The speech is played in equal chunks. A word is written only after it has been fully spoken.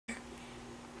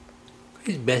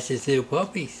It's Bess's little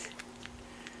puppies.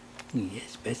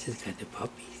 Yes, Bess has got the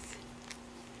puppies.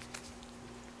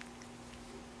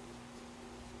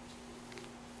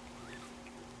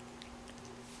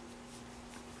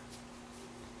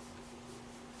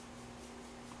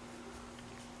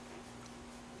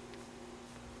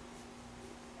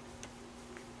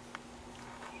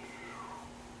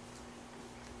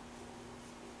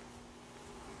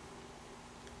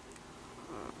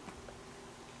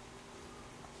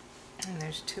 And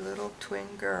there's two little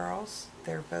twin girls.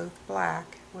 They're both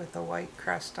black with a white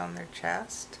crest on their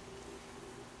chest.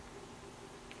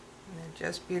 And they're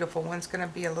just beautiful. One's going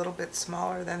to be a little bit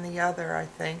smaller than the other, I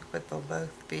think, but they'll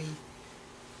both be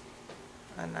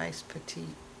a nice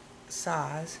petite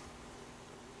size.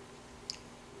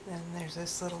 Then there's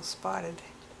this little spotted.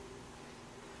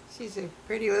 She's a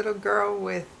pretty little girl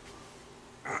with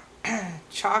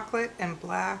chocolate and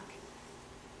black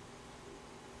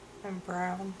and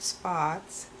brown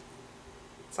spots.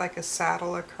 It's like a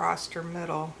saddle across her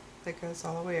middle that goes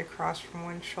all the way across from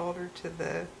one shoulder to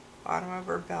the bottom of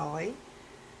her belly.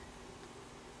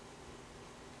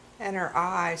 And her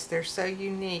eyes, they're so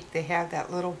unique. They have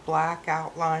that little black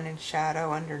outline and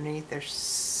shadow underneath. They're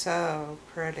so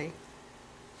pretty.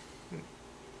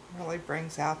 Really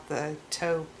brings out the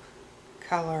taupe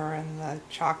color and the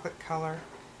chocolate color.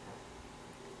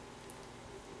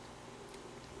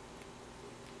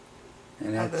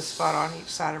 And Have the spot on each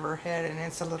side of her head, and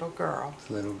it's a little girl.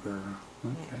 It's a little girl.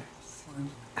 Okay.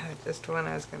 Yes. Just one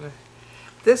I was gonna.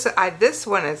 This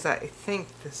one is, I think,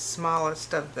 the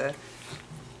smallest of the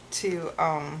two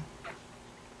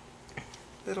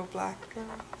little black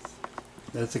girls.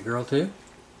 That's a girl too?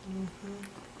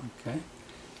 Mm-hmm. Okay.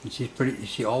 And she's pretty. Is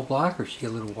she all black, or is she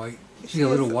a little white? She's a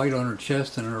little white on her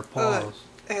chest and her paws.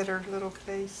 At her little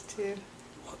face too.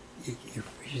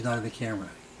 She's not in the camera.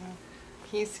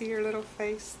 Can you see her little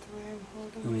face the way I'm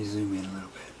holding? Let me zoom in a little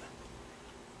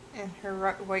bit. And her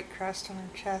white crest on her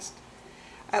chest.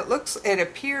 It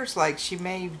appears like she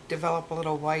may develop a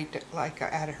little white, like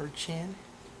out of her chin.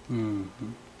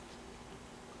 Mm-hmm.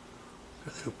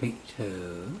 Her little pink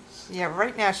toes. Yeah,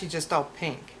 right now she's just all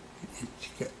pink.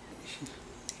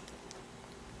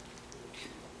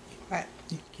 But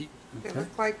okay. they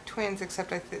look like twins,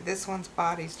 except I think this one's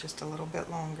body's just a little bit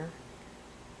longer.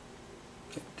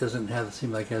 It doesn't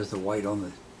seem like it has the white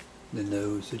on the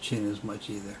nose, the chin as much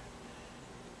either.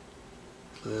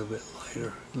 It's a little bit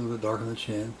lighter, a little bit darker on the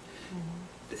chin.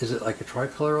 Mm-hmm. Is it like a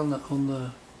tricolor on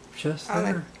the chest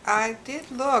there? I did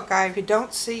look. I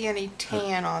don't see any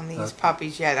tan on these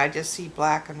puppies yet. I just see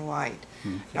black and white.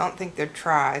 Okay. I don't think they're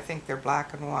tri. I think they're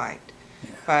black and white.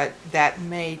 Yeah. But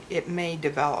it may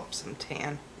develop some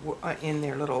tan in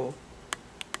their little,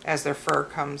 as their fur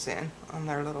comes in on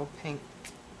their little pink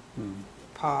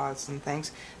paws and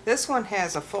things. This one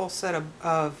has a full set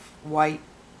of white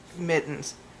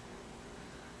mittens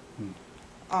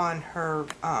on her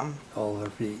all her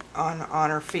feet. On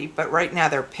her feet, but right now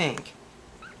they're pink.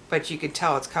 But you could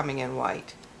tell it's coming in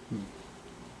white.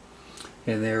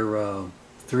 And they're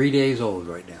 3 days old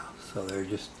right now, so they're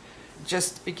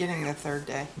just beginning the third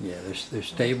day. Yeah, they're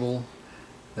stable.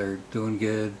 They're doing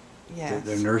good. Yes.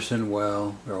 They're nursing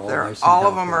well. They're all nice and all healthy.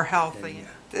 of them are healthy. And,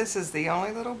 this is the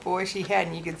only little boy she had,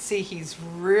 and you can see he's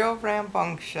real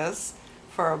rambunctious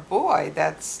for a boy.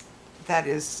 That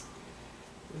is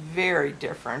very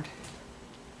different.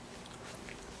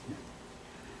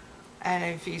 And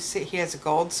if you see, he has a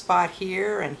gold spot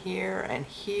here and here and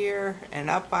here and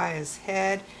up by his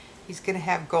head. He's going to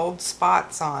have gold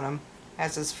spots on him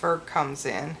as his fur comes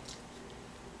in.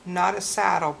 Not a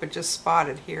saddle, but just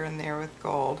spotted here and there with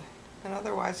gold. And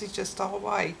otherwise, he's just all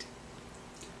white.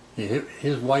 Yeah,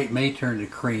 his white may turn to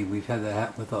cream. We've had that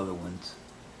happen with other ones.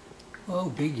 Oh,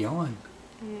 big yawn.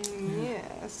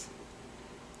 Yes.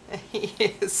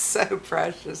 He is so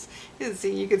precious.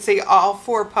 You can see all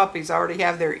 4 puppies already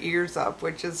have their ears up,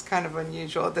 which is kind of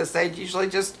unusual at this age. Usually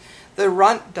just the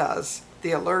runt does.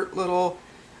 The alert little,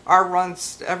 our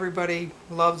runts, everybody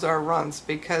loves our runts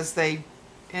because they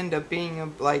end up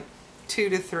being like 2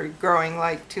 to 3, growing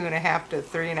like 2.5 to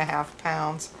 3.5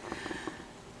 pounds.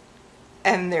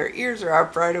 And their ears are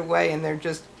up right away, and they're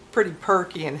just pretty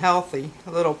perky and healthy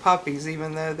little puppies,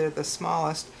 even though they're the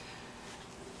smallest.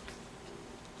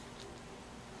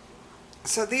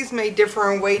 So these may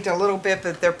differ in weight a little bit,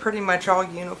 but they're pretty much all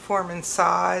uniform in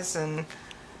size. And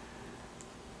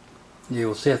yeah,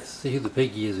 we'll see who the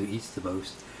piggy is who eats the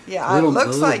most. Yeah, it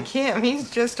looks like him.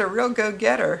 He's just a real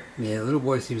go-getter. Yeah, the little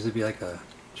boy seems to be like a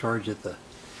charge at the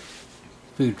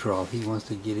food trough. He wants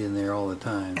to get in there all the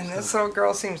time. And this little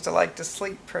girl seems to like to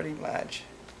sleep pretty much.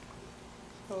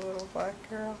 The little black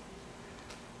girl.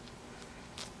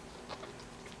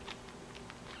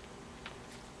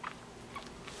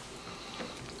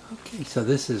 Okay, so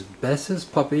this is Bess's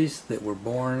puppies that were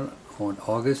born on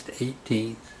August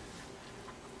 18th,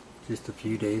 just a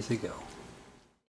few days ago.